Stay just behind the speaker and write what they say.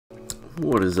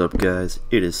What is up, guys?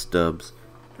 It is Stubbs,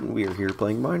 and we are here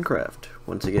playing Minecraft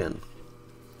once again.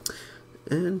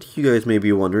 And you guys may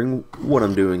be wondering what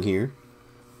I'm doing here,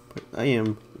 but I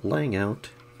am laying out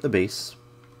the base,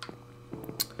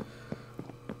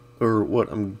 or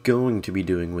what I'm going to be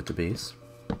doing with the base,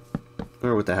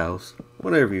 or with the house,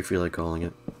 whatever you feel like calling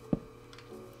it.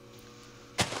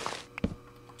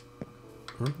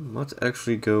 Let's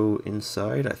actually go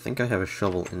inside. I think I have a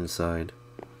shovel inside.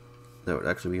 That would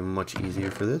actually be much easier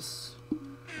for this.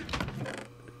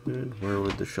 And where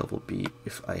would the shovel be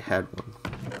if I had one?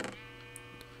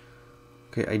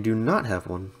 Okay, I do not have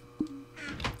one.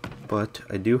 But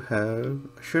I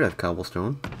should have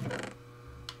cobblestone.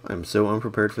 I'm so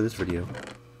unprepared for this video.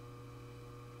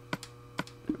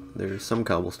 There's some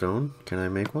cobblestone. Can I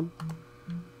make one?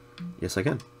 Yes, I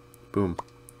can. Boom.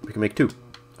 We can make two.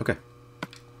 Okay.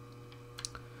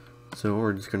 So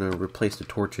we're just going to replace the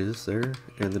torches there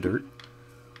and the dirt.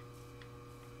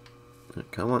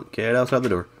 Come on, get outside the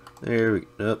door. There we go.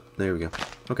 Oh, there we go.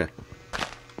 Okay.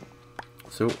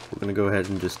 So we're going to go ahead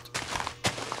and just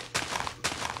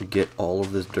get all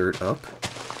of this dirt up.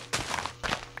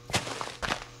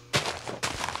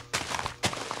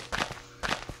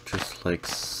 Just like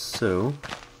so.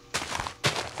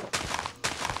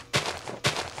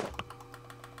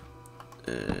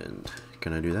 And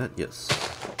can I do that? Yes.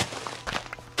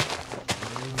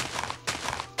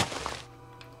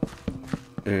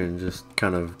 And just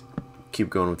kind of keep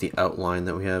going with the outline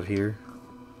that we have here.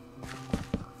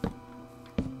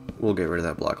 We'll get rid of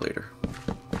that block later.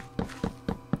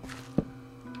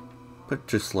 But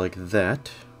just like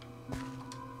that,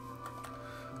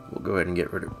 we'll go ahead and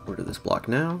get rid of this block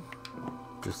now,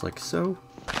 just like so.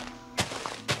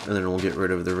 And then we'll get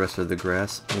rid of the rest of the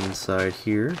grass inside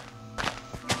here.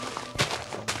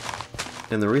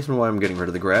 And the reason why I'm getting rid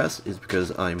of the grass is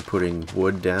because I'm putting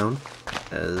wood down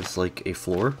as like a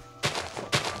floor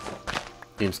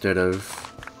instead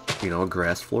of, you know, a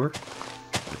grass floor,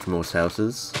 which most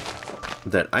houses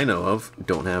that I know of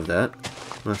don't have that.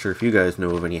 I'm not sure if you guys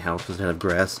know of any houses that have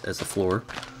grass as a floor,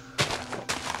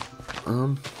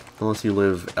 unless you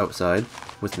live outside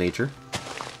with nature,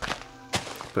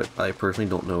 but I personally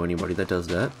don't know anybody that does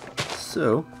that,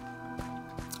 so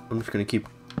I'm just gonna keep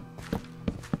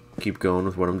going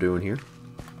with what I'm doing here.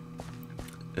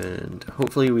 And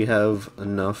hopefully we have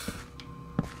enough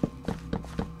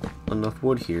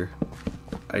wood here.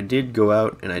 I did go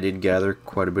out and I did gather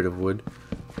quite a bit of wood,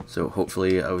 so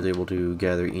hopefully I was able to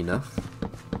gather enough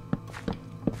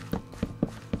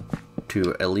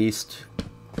to at least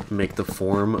make the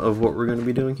form of what we're going to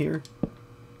be doing here,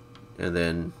 and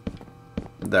then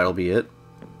that'll be it.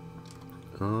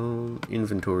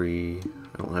 Inventory,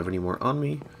 I don't have any more on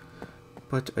me,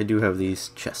 but I do have these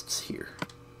chests here.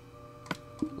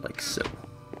 Like so.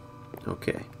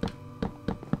 Okay.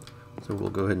 So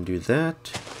we'll go ahead and do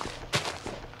that.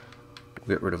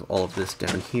 We'll get rid of all of this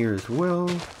down here as well.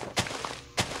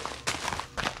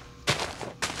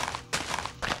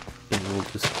 And we'll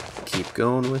just keep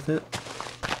going with it.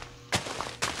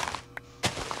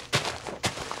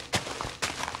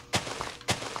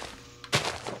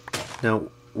 Now,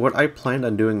 what I planned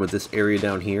on doing with this area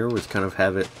down here was kind of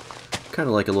have it kind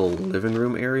of like a little living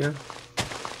room area.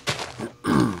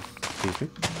 Excuse me.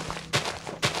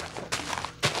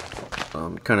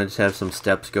 Kind of just have some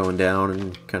steps going down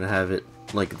and kind of have it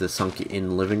like the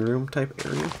sunk-in living room type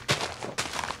area.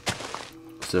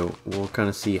 So we'll kind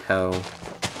of see how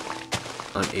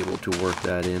I'm able to work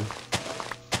that in.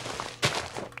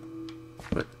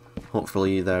 But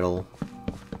hopefully that'll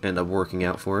end up working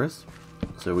out for us,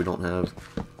 so we don't have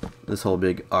this whole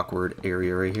big awkward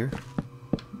area right here.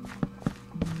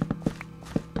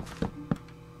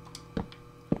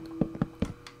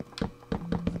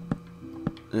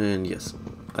 And yes,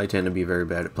 I tend to be very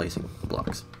bad at placing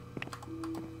blocks.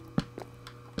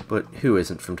 But who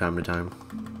isn't from time to time?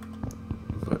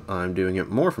 But I'm doing it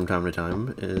more from time to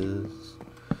time,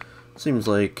 seems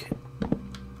like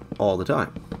all the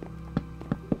time.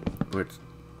 Which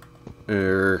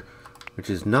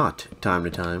is not time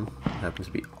to time, happens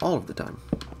to be all of the time.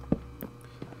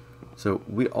 So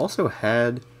we also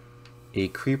had a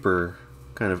creeper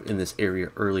kind of in this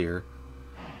area earlier,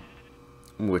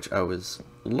 which I was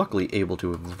luckily able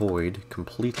to avoid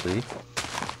completely.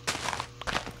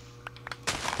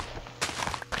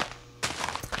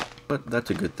 But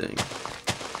that's a good thing,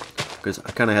 because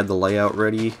I kind of had the layout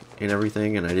ready and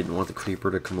everything, and I didn't want the creeper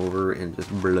to come over and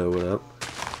just blow it up.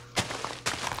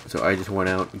 So I just went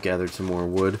out and gathered some more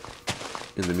wood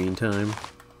in the meantime,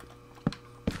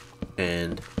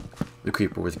 and the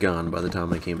creeper was gone by the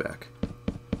time I came back.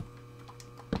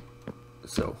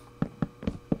 So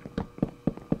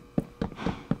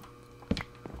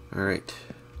Alright.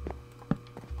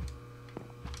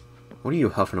 What are you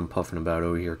huffing and puffing about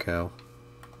over here, cow?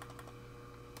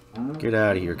 Get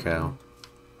out of here, cow.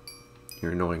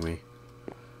 You're annoying me.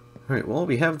 Alright, well,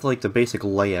 we have like the basic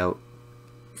layout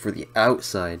for the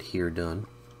outside here done.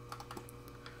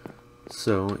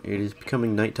 So, it is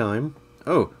becoming nighttime.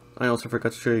 Oh, I also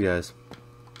forgot to show you guys.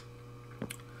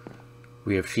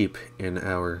 We have sheep in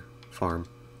our farm.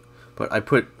 But I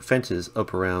put fences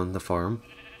up around the farm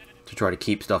to try to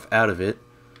keep stuff out of it.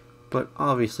 But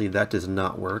obviously that does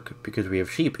not work because we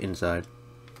have sheep inside.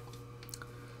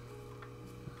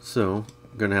 So,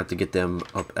 I'm gonna have to get them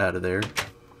up out of there.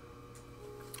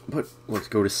 But let's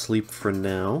go to sleep for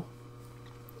now.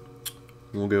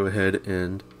 We'll go ahead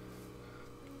and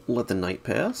let the night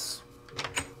pass.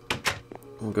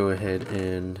 We'll go ahead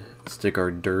and stick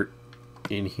our dirt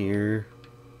in here.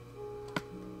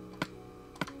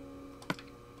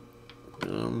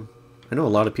 I know a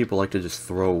lot of people like to just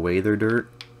throw away their dirt.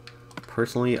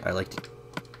 Personally, I like to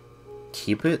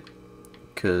keep it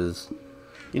because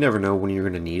you never know when you're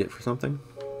going to need it for something.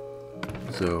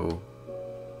 So,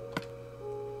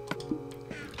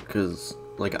 because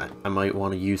like I might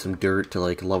want to use some dirt to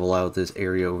like level out this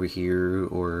area over here,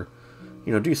 or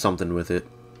you know, do something with it.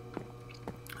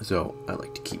 So I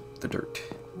like to keep the dirt.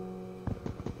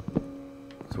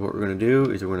 So what we're going to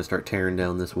do is we're going to start tearing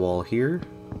down this wall here.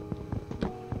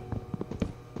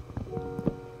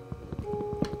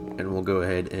 And we'll go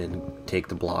ahead and take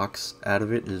the blocks out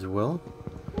of it as well.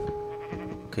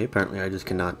 Okay, apparently I just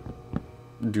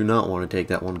do not want to take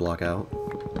that one block out.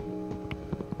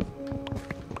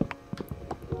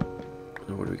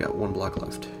 So what do we got? One block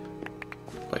left.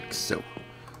 Like so.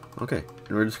 Okay,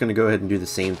 and we're just going to go ahead and do the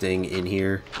same thing in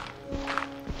here.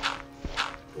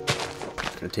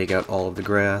 Just going to take out all of the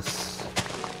grass.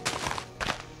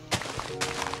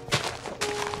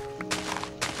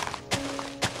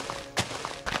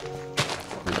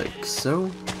 Like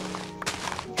so.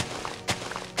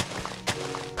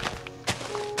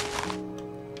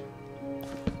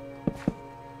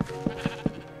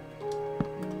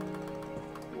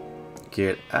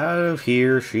 Get out of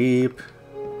here, sheep.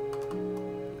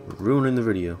 Ruining the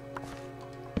video.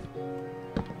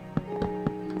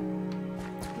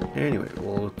 Anyway,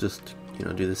 we'll just, you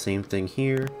know, do the same thing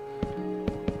here.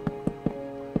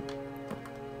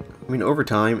 I mean, over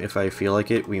time, if I feel like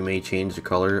it, we may change the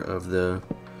color of the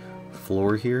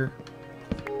floor here.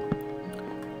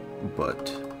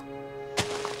 But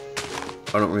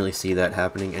I don't really see that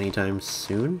happening anytime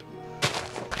soon.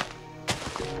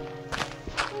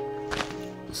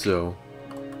 So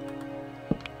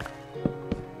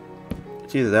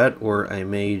it's either that, or I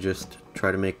may just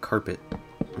try to make carpet,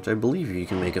 which I believe you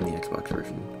can make on the Xbox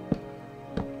version.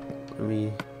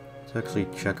 Let's actually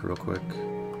check real quick.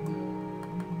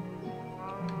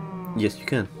 Yes, you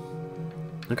can.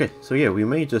 Okay, so yeah, we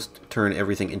may just turn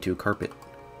everything into carpet.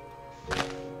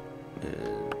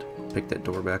 And pick that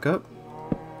door back up.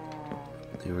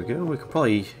 There we go. We could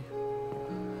probably...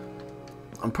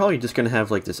 I'm probably just going to have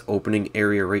like this opening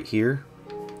area right here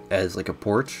as like a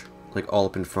porch, like all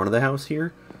up in front of the house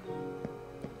here.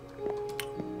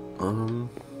 I'm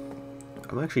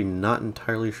actually not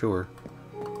entirely sure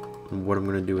what I'm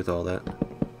going to do with all that.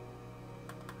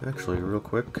 Actually, real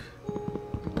quick,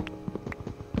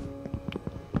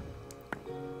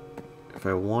 if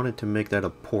I wanted to make that a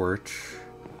porch,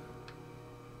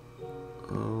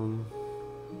 I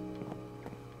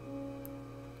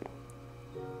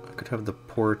could have the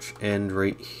porch end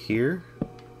right here.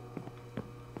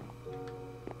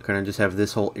 Kind of just have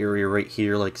this whole area right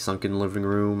here, like sunken living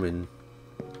room, and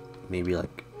maybe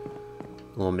like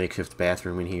a little makeshift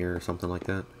bathroom in here or something like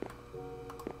that.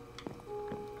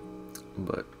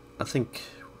 But I think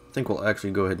we'll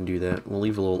actually go ahead and do that. We'll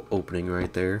leave a little opening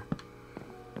right there,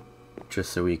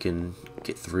 just so we can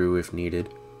get through if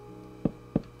needed.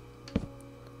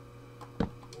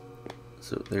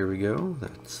 So there we go.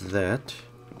 That's that.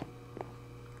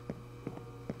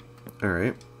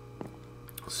 Alright.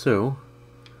 So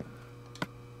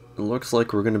it looks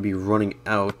like we're going to be running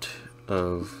out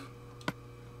of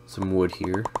some wood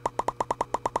here.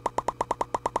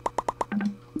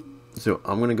 So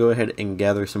I'm going to go ahead and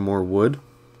gather some more wood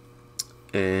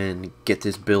and get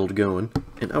this build going.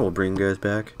 And I will bring you guys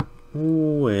back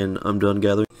when I'm done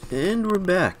gathering. And we're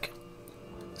back.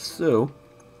 So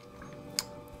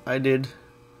I did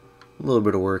a little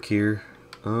bit of work here.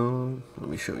 Let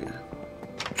me show you.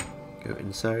 Go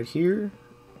inside here.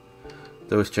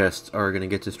 Those chests are going to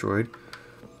get destroyed.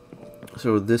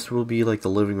 So this will be like the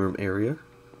living room area,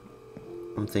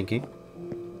 I'm thinking.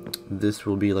 This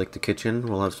will be like the kitchen.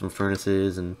 We'll have some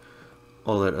furnaces and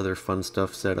all that other fun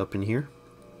stuff set up in here.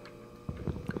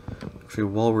 Actually,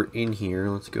 while we're in here,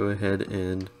 let's go ahead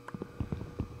and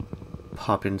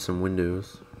pop in some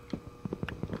windows.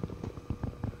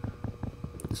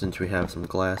 Since we have some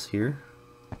glass here.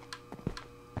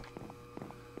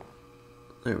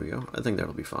 There we go. I think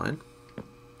that'll be fine.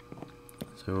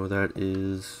 So that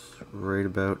is right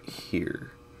about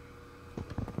here.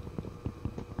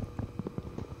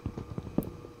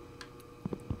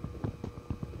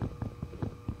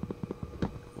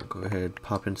 We'll go ahead,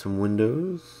 pop in some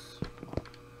windows.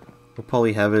 We'll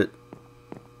probably have it,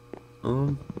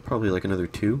 probably like another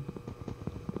 2.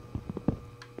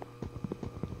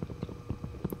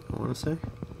 I want to say.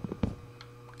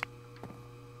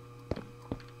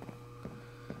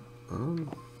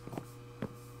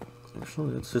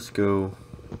 Actually, let's just go.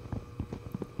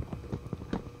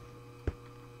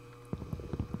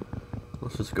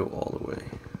 Let's just go all the way.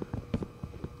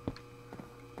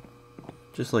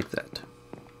 Just like that.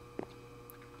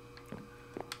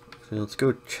 So let's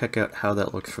go check out how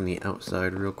that looks from the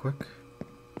outside real quick.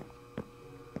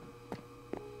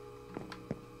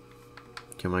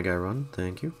 Can my guy run?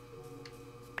 Thank you.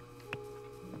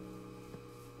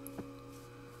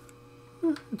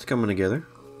 It's coming together.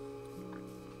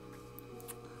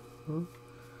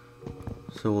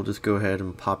 So we'll just go ahead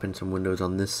and pop in some windows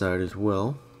on this side as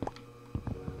well.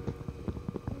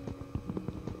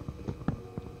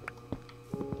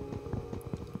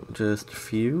 Just a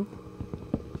few.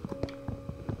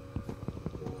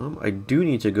 I do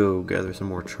need to go gather some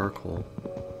more charcoal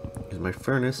because my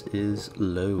furnace is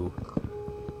low.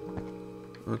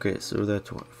 Okay, so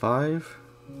that's what, 5?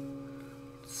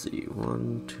 Let's see,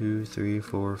 1, 2, 3,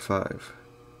 4, 5.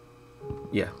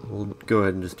 Yeah, we'll go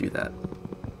ahead and just do that.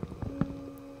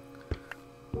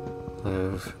 I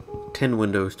have 10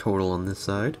 windows total on this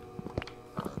side,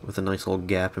 with a nice little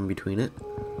gap in between it.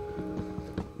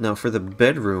 Now for the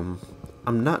bedroom,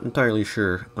 I'm not entirely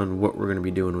sure on what we're going to be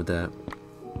doing with that.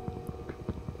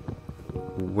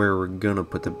 Where we're going to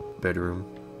put the bedroom.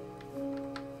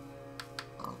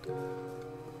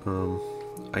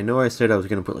 I know I said I was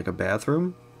going to put like a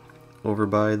bathroom over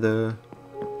by the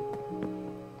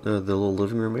little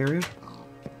living room area,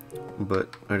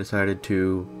 but I decided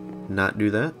to not do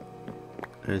that,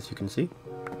 as you can see.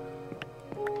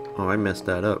 Oh, I messed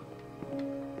that up.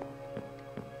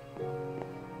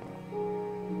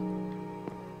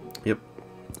 Yep.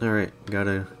 Alright,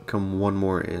 gotta come one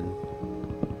more in.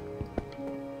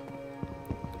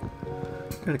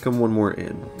 Gotta come one more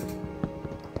in.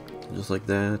 Just like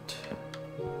that.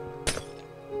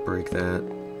 Break that.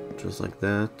 Just like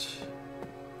that.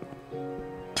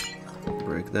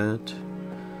 Break that.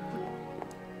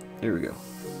 There we go.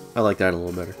 I like that a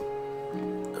little better.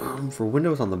 For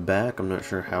windows on the back, I'm not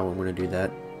sure how I'm going to do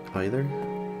that either.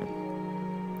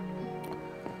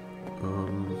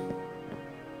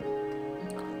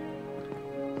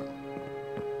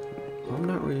 I'm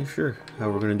not really sure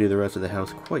how we're going to do the rest of the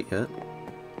house quite yet.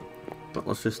 But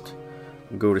let's just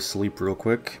go to sleep real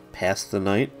quick, pass the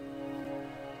night.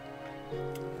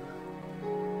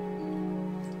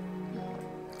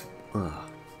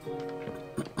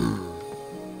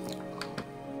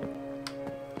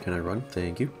 Can I run?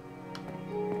 Thank you.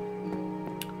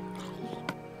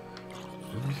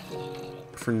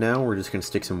 For now, we're just going to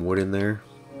stick some wood in there.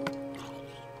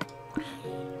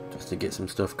 Just to get some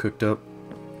stuff cooked up.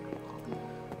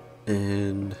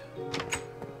 And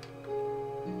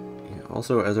yeah,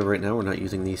 also, as of right now, we're not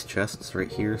using these chests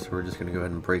right here, so we're just going to go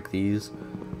ahead and break these.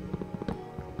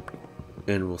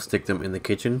 And we'll stick them in the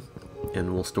kitchen.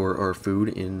 And we'll store our food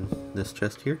in this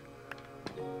chest here.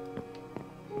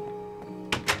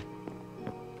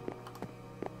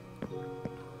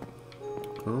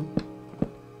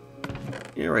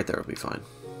 Yeah, right there will be fine.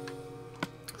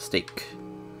 Steak.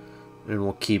 And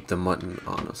we'll keep the mutton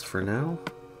on us for now.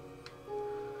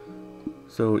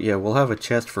 So yeah, we'll have a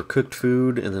chest for cooked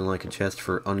food, and then like a chest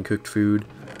for uncooked food,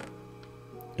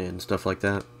 and stuff like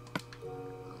that.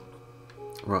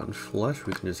 Rotten flesh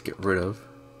we can just get rid of.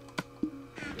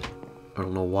 I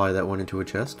don't know why that went into a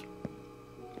chest,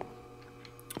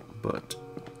 but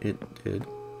it did.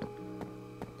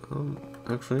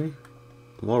 Actually,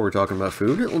 while we're talking about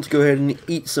food, let's go ahead and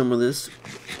eat some of this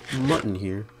mutton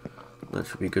here. That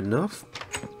should be good enough.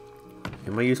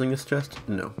 Am I using this chest?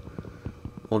 No.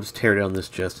 I'll just tear down this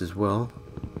chest as well.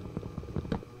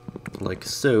 Like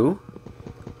so.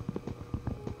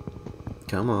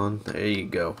 Come on. There you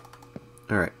go.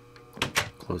 Alright.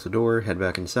 Close the door, head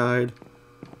back inside.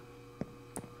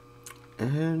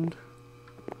 And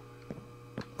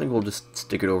I think we'll just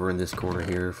stick it over in this corner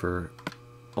here for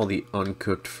all the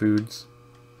uncooked foods.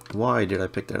 Why did I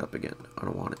pick that up again? I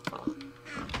don't want it.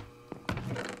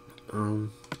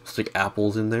 Stick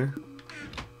apples in there.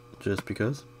 just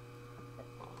because.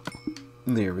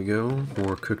 There we go.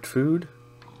 More cooked food.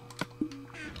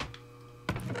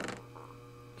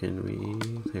 Can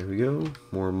we... There we go.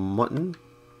 More mutton.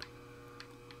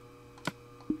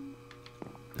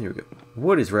 There we go.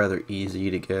 Wood is rather easy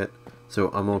to get, so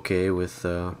I'm okay with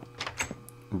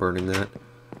burning that.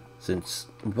 Since...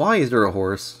 Why is there a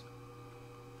horse?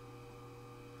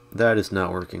 That is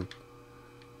not working.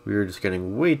 We are just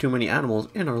getting way too many animals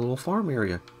in our little farm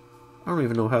area. I don't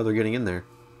even know how they're getting in there.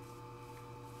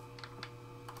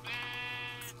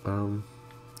 I'm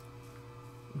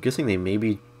guessing they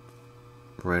maybe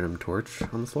random torch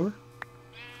on the floor.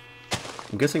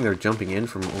 I'm guessing they're jumping in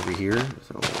from over here,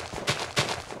 so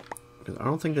because I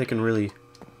don't think they can really.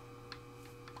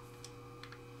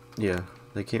 Yeah,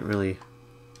 they can't really.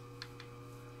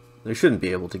 They shouldn't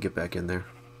be able to get back in there.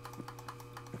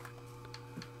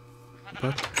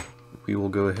 But we will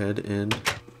go ahead and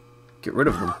get rid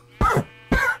of them.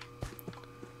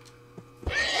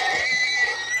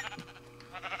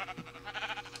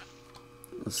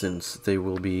 Since they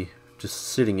will be just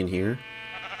sitting in here,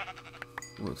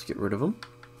 let's get rid of them.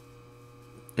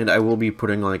 And I will be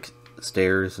putting like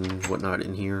stairs and whatnot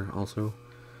in here also,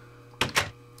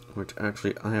 which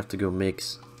actually I have to go make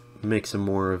some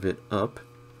more of it up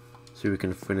so we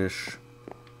can finish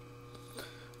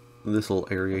this little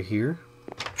area here.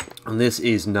 And this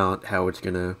is not how it's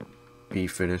gonna be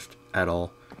finished at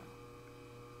all.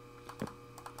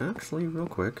 Actually, real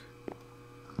quick,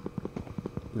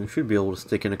 we should be able to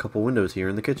stick in a couple windows here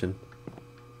in the kitchen.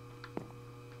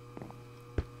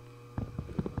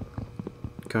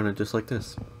 Kind of just like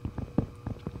this.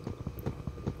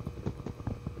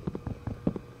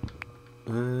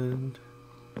 And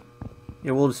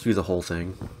yeah, we'll just do the whole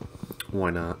thing.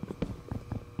 Why not?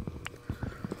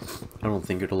 I don't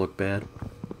think it'll look bad.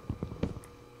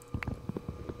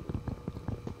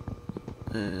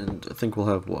 And I think we'll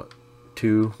have, what,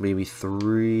 2, maybe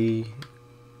 3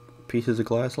 pieces of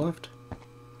glass left?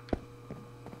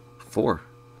 4.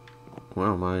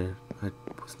 Wow, I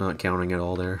was not counting at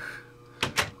all there.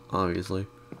 Obviously.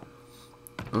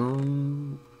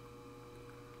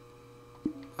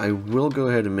 I will go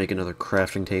ahead and make another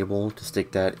crafting table to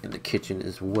stick that in the kitchen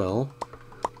as well.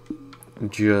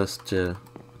 Just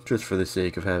for the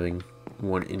sake of having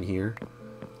one in here.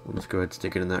 We'll just go ahead and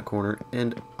stick it in that corner.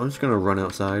 And I'm just going to run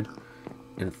outside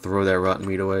and throw that rotten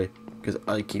meat away, because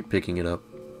I keep picking it up.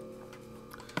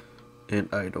 And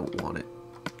I don't want it.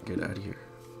 Get out of here.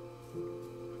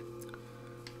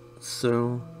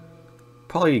 So,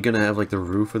 probably going to have like the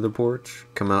roof of the porch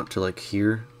come out to like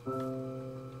here.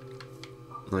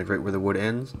 Like right where the wood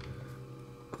ends,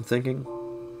 I'm thinking.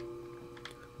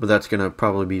 But that's going to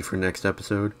probably be for next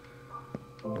episode,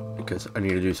 because I need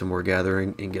to do some more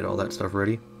gathering and get all that stuff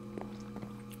ready.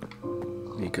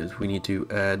 Because we need to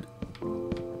add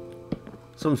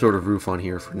some sort of roof on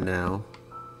here for now.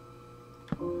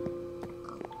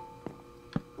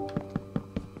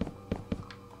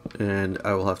 And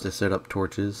I will have to set up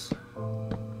torches.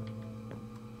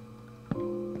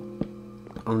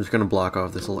 I'm just going to block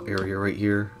off this little area right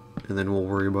here, and then we'll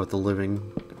worry about the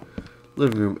living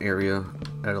room area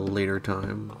at a later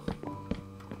time.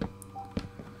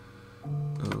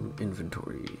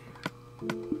 Inventory.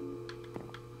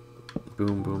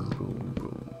 Boom, boom, boom, boom,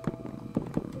 boom, boom,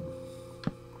 boom.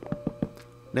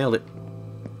 Nailed it.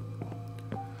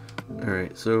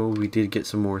 Alright, so we did get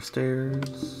some more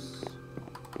stairs.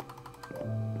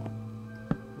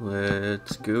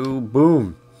 Let's go.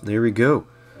 Boom. There we go.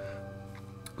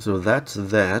 So that's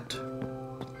that.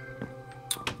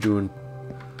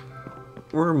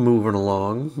 We're moving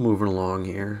along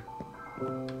here.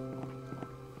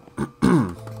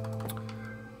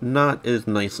 Not as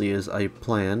nicely as I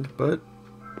planned, but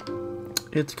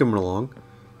it's coming along.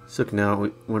 So now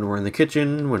when we're in the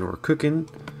kitchen, when we're cooking,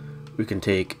 we can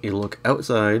take a look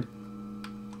outside.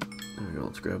 There we go,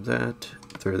 let's grab that,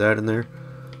 throw that in there.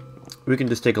 We can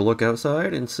just take a look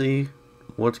outside and see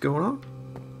what's going on.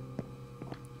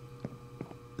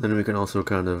 Then we can also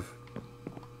kind of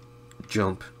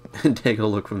jump and take a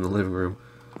look from the living room.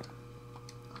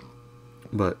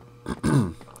 But,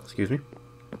 excuse me.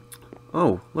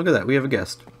 Oh, look at that, we have a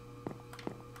guest.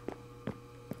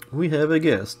 We have a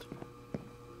guest.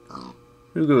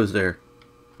 Who goes there?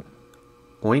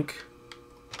 Oink?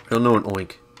 I don't know an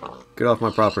oink. Get off my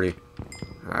property.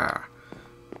 Ah.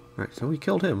 Alright, so we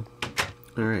killed him.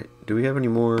 Alright, do we have any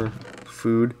more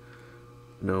food?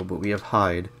 No, but we have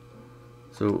hide.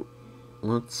 So,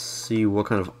 let's see what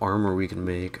kind of armor we can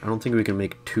make. I don't think we can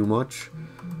make too much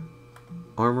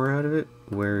armor out of it.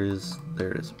 Where is...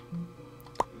 there it is.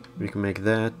 We can make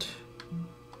that.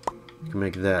 We can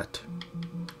make that.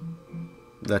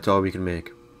 that's all we can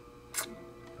make.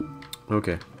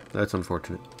 Okay, that's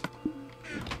unfortunate.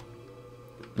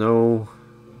 No,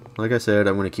 like I said,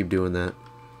 I'm going to keep doing that.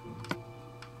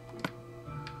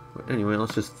 But anyway,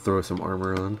 let's just throw some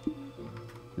armor on.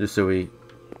 Just so we...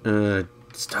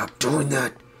 stop doing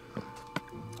that!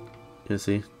 You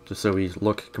see? Just so we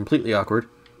look completely awkward.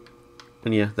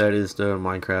 And yeah, that is the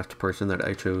Minecraft person that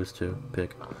I chose to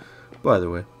pick. By the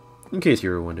way, in case you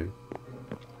were wondering.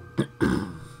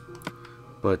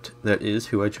 But that is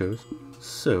who I chose.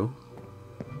 So,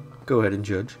 go ahead and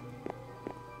judge.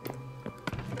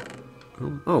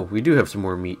 Oh, we do have some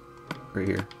more meat right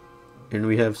here. And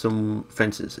we have some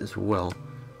fences as well,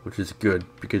 which is good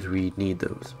because we need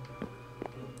those.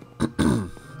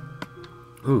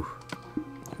 Ooh.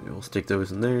 We'll stick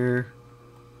those in there.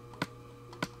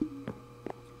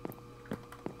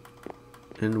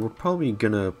 And we're probably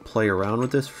gonna play around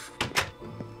with this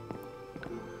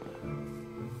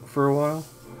for a while,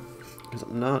 because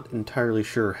I'm not entirely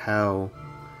sure how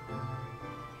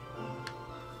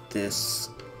this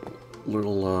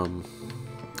little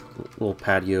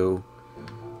patio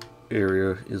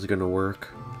area is gonna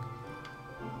work.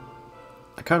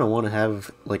 I kind of want to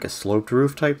have like a sloped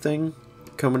roof type thing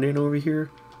coming in over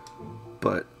here,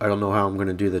 but I don't know how I'm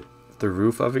gonna do the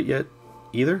roof of it yet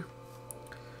either.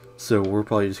 So we're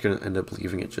probably just gonna end up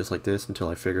leaving it just like this until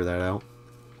I figure that out.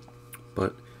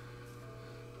 But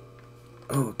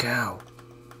oh, cow!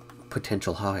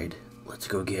 Potential hide. Let's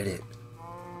go get it.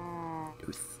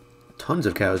 Tons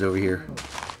of cows over here.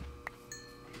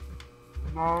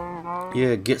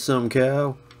 Yeah, get some,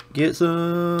 cow. Get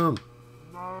some.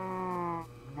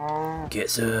 Get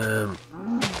some.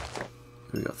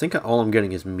 There we go. I think all I'm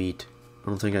getting is meat. I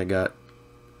don't think I got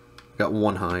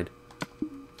one hide.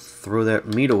 Let's throw that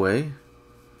meat away.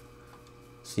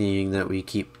 Seeing that we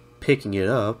keep picking it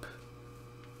up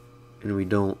and we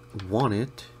don't want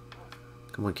it.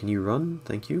 Come on, can you run?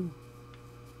 Thank you.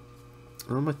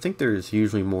 I think there's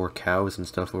usually more cows and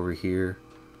stuff over here.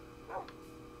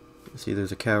 See,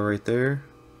 there's a cow right there.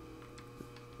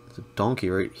 There's a donkey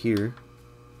right here.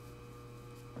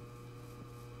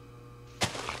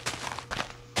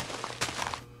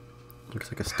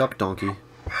 Looks like a stuck donkey.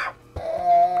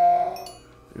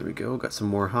 There we go, got some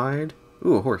more hide.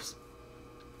 Ooh, a horse.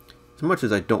 As much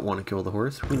as I don't want to kill the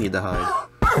horse, we need the hide.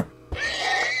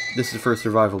 This is for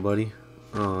survival, buddy.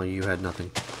 Oh, you had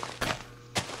nothing.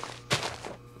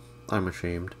 I'm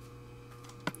ashamed.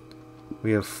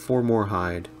 We have 4 more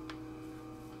hide.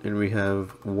 And we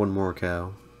have 1 more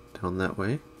cow down that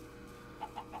way.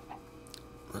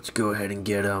 Let's go ahead and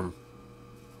get Oh,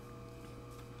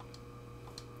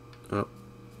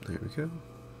 there we go.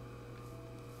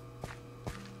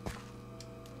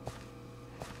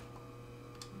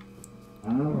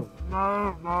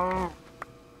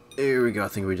 There we go. I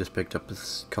think we just picked up a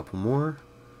couple more.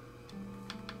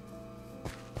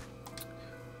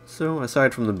 So,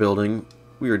 aside from the building,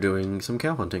 we are doing some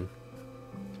cow hunting.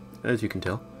 As you can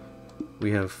tell.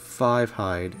 We have 5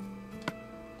 hide.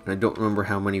 And I don't remember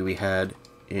how many we had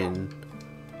in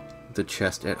the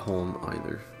chest at home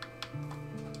either.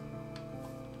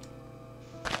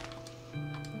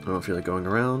 I don't feel like going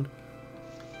around.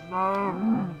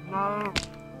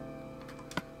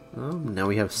 Now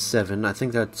we have 7. I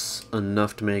think that's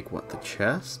enough to make, what, the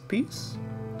chest piece?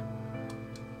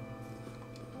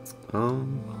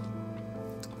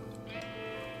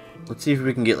 Let's see if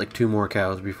we can get like 2 more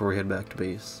cows before we head back to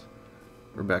base.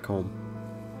 Or back home.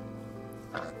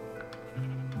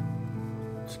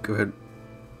 Let's go ahead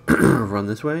run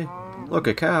this way. Look,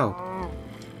 a cow!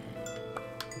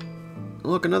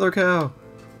 Look, another cow!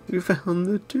 We found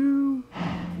the 2!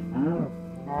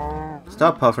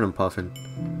 Stop puffing and puffing.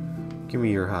 Give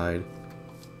me your hide.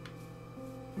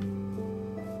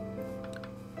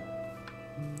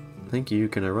 Thank you.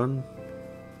 Can I run?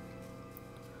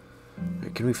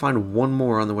 Can we find 1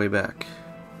 more on the way back?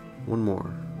 1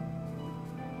 more.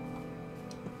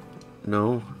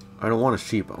 No, I don't want a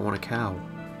sheep. I want a cow.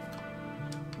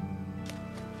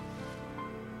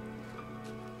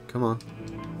 Come on.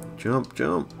 Jump,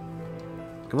 jump.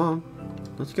 Come on.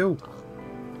 Let's go.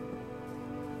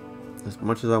 As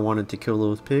much as I wanted to kill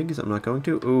those pigs, I'm not going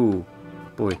to. Ooh,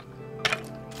 boy.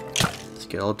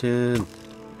 Skeleton.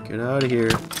 Get out of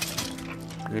here.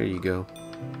 There you go.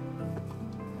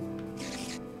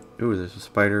 Ooh, there's a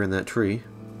spider in that tree.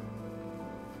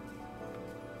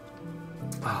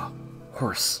 Oh,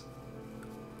 horse.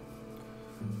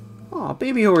 Oh,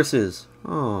 baby horses.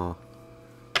 Oh.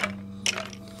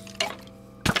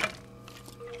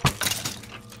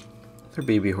 They're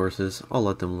baby horses. I'll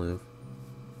let them live.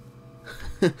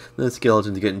 The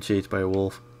skeleton's getting chased by a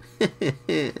wolf.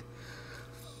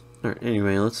 Alright,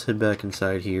 anyway, let's head back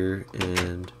inside here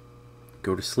and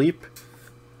go to sleep.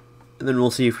 And then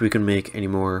we'll see if we can make any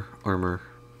more armor.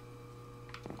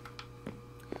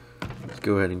 Let's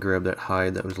go ahead and grab that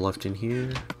hide that was left in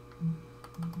here.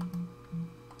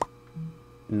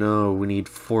 No, we need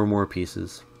 4 more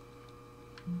pieces.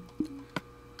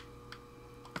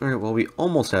 Alright, well, we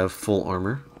almost have full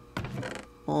armor.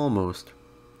 Almost.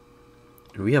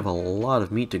 We have a lot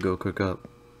of meat to go cook up.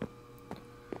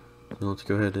 So let's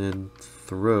go ahead and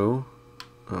throw...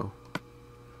 Oh.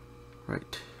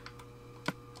 Right.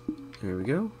 There we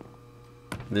go.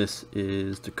 This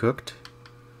is the cooked.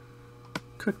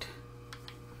 Cooked.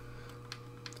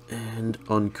 And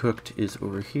uncooked is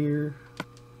over here.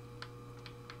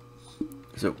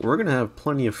 So we're going to have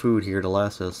plenty of food here to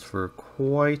last us for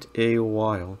quite a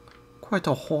while. Quite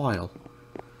a while.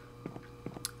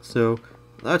 So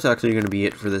that's actually going to be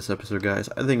it for this episode, guys.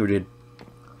 I think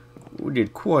we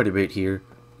did quite a bit here.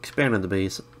 Expanded the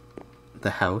base, the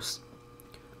house.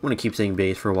 I'm going to keep saying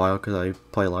base for a while because I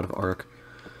play a lot of Ark.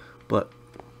 But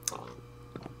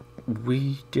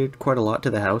we did quite a lot to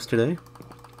the house today.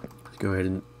 Let's go ahead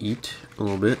and eat a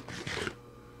little bit.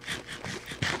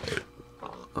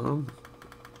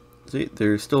 See,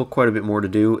 there's still quite a bit more to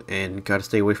do, and gotta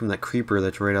stay away from that creeper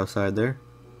that's right outside there.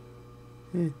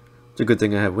 It's a good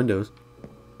thing I have windows.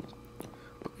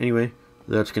 Anyway,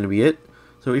 that's gonna be it.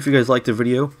 So if you guys liked the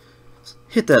video,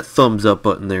 hit that thumbs up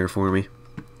button there for me.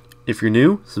 If you're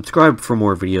new, subscribe for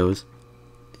more videos,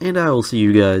 and I will see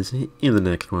you guys in the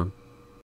next one.